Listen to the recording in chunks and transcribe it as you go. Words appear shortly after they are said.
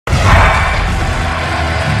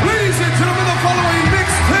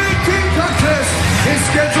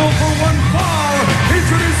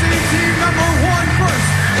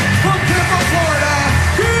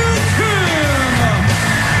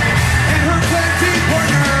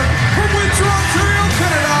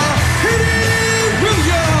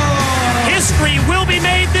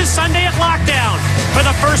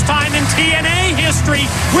TNA history.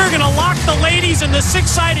 We're going to lock the ladies in the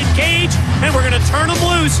six-sided cage, and we're going to turn them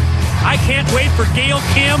loose. I can't wait for Gail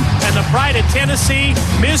Kim and the Pride of Tennessee,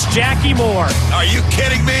 Miss Jackie Moore. Are you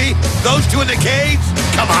kidding me? Those two in the cage?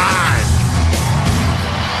 Come on!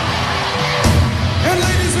 And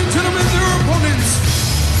ladies and gentlemen, their opponents.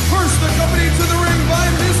 First accompanied to the ring by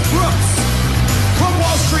Miss Brooks. From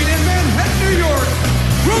Wall Street in Manhattan, New York,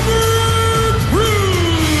 Robert Roode.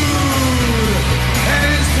 And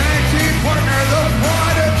his tag team partner, the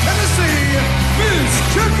Pride of Tennessee, Miss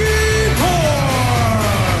Jackie Moore.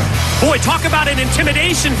 Boy, talk about an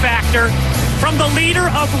intimidation factor from the leader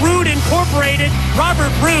of Roode Incorporated,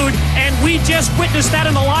 Robert Roode, and we just witnessed that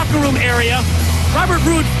in the locker room area. Robert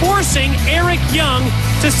Roode forcing Eric Young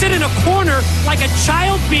to sit in a corner like a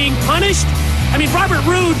child being punished. I mean, Robert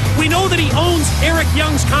Roode, we know that he owns Eric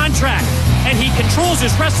Young's contract, and he controls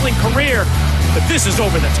his wrestling career, but this is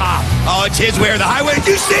over the top. Oh, it's his way or the highway.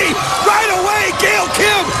 Did you see? Right away, Gail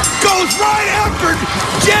Kim goes right after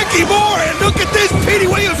Jackie Moore, and look at this, Petey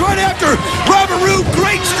Williams right after Robert Roode.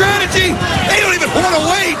 Great strategy. They don't even want to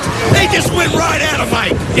wait. They just went right at him,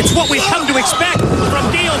 Mike. It's what we've come to expect from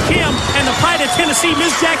Gail Kim and the Pride of Tennessee,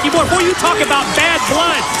 Miss Jackie Moore. Boy, you talk about bad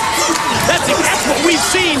blood. That's what we've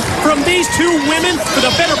seen from these two women for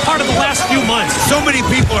the better part of the last few months. So many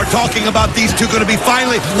people are talking about these two going to be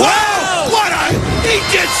finally. Wow! What a... He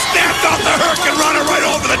just snapped off the Hurricane Runner right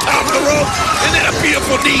over the top of the rope. And then a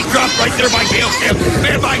beautiful knee drop right there by Gail Kim.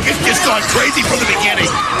 Man, Mike, it's just gone crazy from the beginning.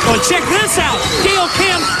 Well, check this out. Gail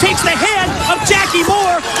Kim takes the head of Jackie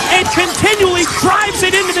Moore and continually drives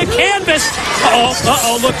it into the canvas.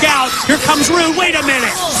 Uh-oh, look out. Here comes Roode. Wait a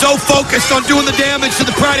minute. So focused on doing the damage to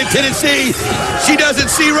the Pride of Tennessee, she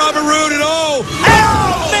doesn't see Robert Roode at all.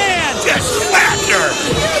 Oh, man. Just slapped her.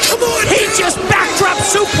 Come on. He just backdrop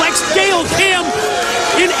suplexed Gail Kim,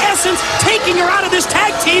 in essence, taking her out of this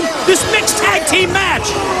tag team, this mixed tag team match.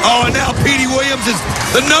 Oh, and now Petey Williams is,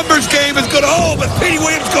 the numbers game is good. Oh, but Petey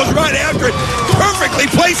Williams goes right after it. Perfectly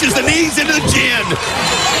places the knees into the chin.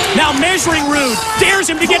 Now measuring Roode, dares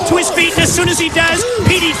him to get to his feet, and as soon as he does,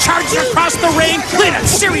 Petey charges across the ring, with a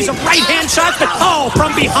series of right-hand shots, but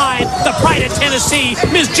from behind, the Pride of Tennessee,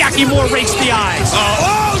 Miss Jackie Moore rakes the eyes.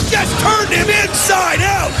 Oh, just turned him inside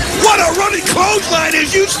out. What a running clothesline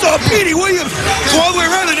as you saw Petey Williams go all the way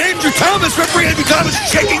around, and Andrew Thomas, referee Andrew Thomas,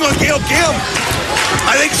 checking on Gail Kim.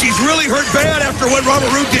 I think she's really hurt bad after what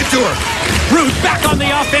Robert Roode did to her. Roode back on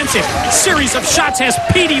the offensive. Series of shots has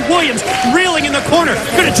Petey Williams reeling in the corner.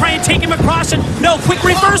 Gonna try and take him across, and no, quick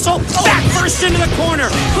reversal. Back first into the corner.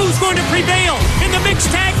 Who's going to prevail in the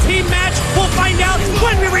mixed tag team match? We'll find out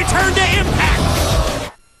when we return to Impact.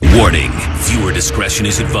 Warning, viewer discretion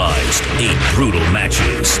is advised. 8 brutal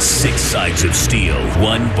matches, 6 sides of steel,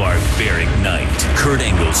 1 barbaric night. Kurt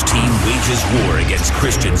Angle's team wages war against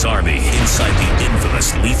Christian's army inside the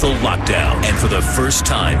infamous Lethal Lockdown. And for the first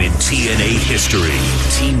time in TNA history,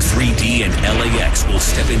 Team 3D and LAX will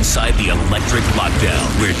step inside the electric lockdown,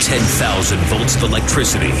 where 10,000 volts of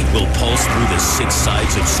electricity will pulse through the 6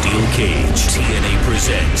 sides of steel cage. TNA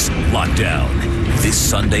presents Lockdown, this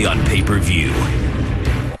Sunday on pay-per-view.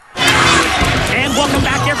 And welcome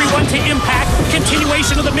back, everyone, to Impact.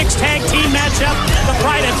 Continuation of the mixed tag team matchup. The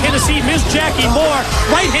Pride of Tennessee, Miss Jackie Moore.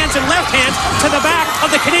 Right hands and left hands to the back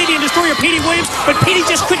of the Canadian Destroyer, Petey Williams. But Petey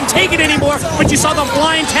just couldn't take it anymore. But you saw the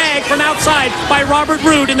blind tag from outside by Robert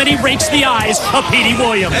Roode, and then he rakes the eyes of Petey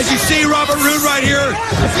Williams. As you see, Robert Roode right here,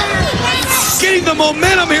 getting the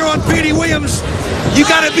momentum here on Petey Williams. You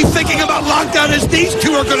got to be thinking about lockdown as these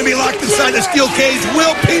two are going to be locked inside the steel cage.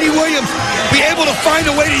 Will Petey Williams be able to find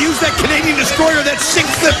a way to use that Canadian Destroyer, that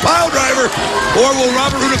 6-flip pile driver? Or will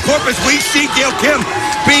Robert Roode Corpus, we see Gail Kim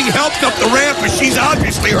being helped up the ramp, but she's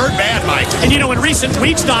obviously hurt bad, Mike. And you know, in recent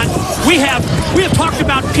weeks, Don, we have talked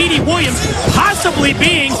about Petey Williams possibly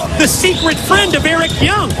being the secret friend of Eric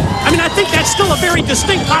Young. I mean, I think that's still a very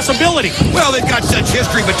distinct possibility. Well, they've got such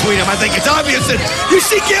history between them. I think it's obvious that you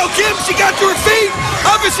see Gail Kim, she got to her feet,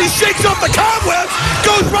 obviously shakes off the cobwebs,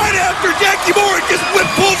 goes right after Jackie Moore, and just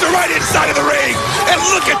pulls her right inside of the ring. And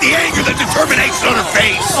look at the anger, the determination on her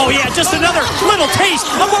face. Oh, yeah, just another little taste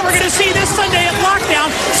of what we're going to see this Sunday at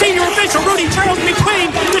Lockdown. Senior official Rudy Charles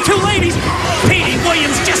between the two ladies. Petey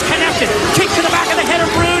Williams just connected. Kick to the back of the head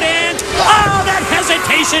of Roode, and that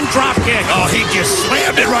hesitation drop kick. Oh, he just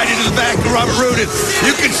slammed it right into the back of Robert Roode.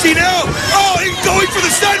 You can see now, he's going for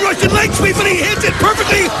the side rush and leg sweep, and he hits it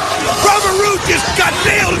perfectly. Robert Roode just got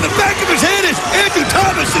nailed in the back of his head as Andrew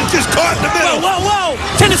Thomas is just caught in the middle. Whoa.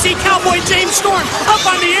 Tennessee Cowboy James Storm up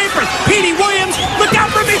on the apron. Petey Williams, look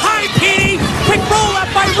out from behind, Petey. Quick roll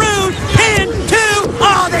up by Roode. Pin, 2.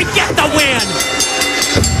 Oh, they get the win.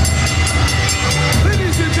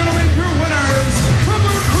 Ladies and gentlemen, your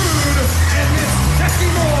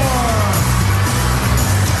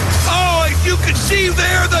can see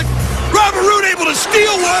there that Robert Roode able to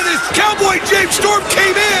steal one as Cowboy James Storm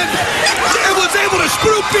came in and was able to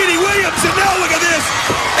screw Petey Williams. And now look at this.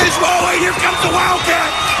 Here comes the Wildcat.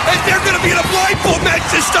 And they're going to be in a blindfold match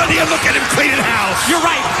to study and look at him cleaning house. You're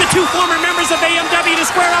right. The two former members of AMW to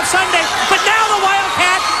square off Sunday. But now the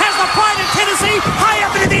Wildcat has the pride of Tennessee high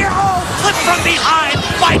up into the air. Oh, flipped from behind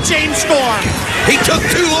by James Storm. He took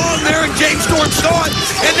too long there, and James Storm saw it.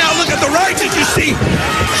 And now look at the right as you see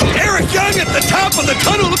Eric Young at the top of the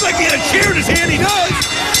tunnel. Looks like he had a chair in his hand. He does.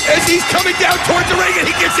 As he's coming down towards the ring, and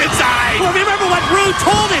he gets inside. Well, remember what Roode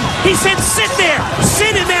told him. He said, sit there,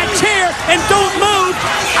 sit in that chair, and don't move.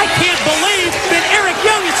 I can't believe that Eric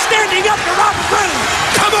Young is standing up to Robert Roode.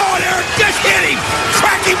 Come on, Eric, just hit him.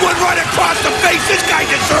 Crack him one right across the face. This guy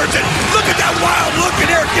deserves it. Look at that wild look in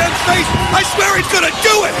Eric Young's face. I swear he's going to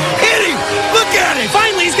do it. Hit him. Look at him.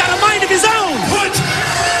 Finally, he's got a mind of his own. Put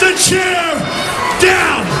the chair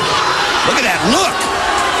down. Look at that look.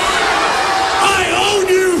 I own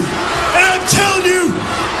you, and I'm telling you,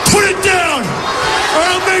 put it down, or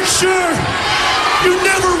I'll make sure you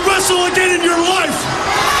never wrestle again in your life.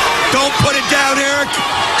 Don't put it down, Eric.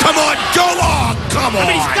 Come on, go on. Come on.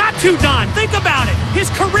 I mean, he's got to, Don. Think about it.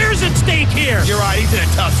 His career's at stake here. You're right. He's in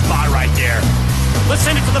a tough spot right there. Let's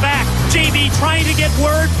send it to the back. JB trying to get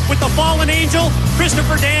word with the fallen angel,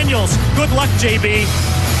 Christopher Daniels. Good luck, JB.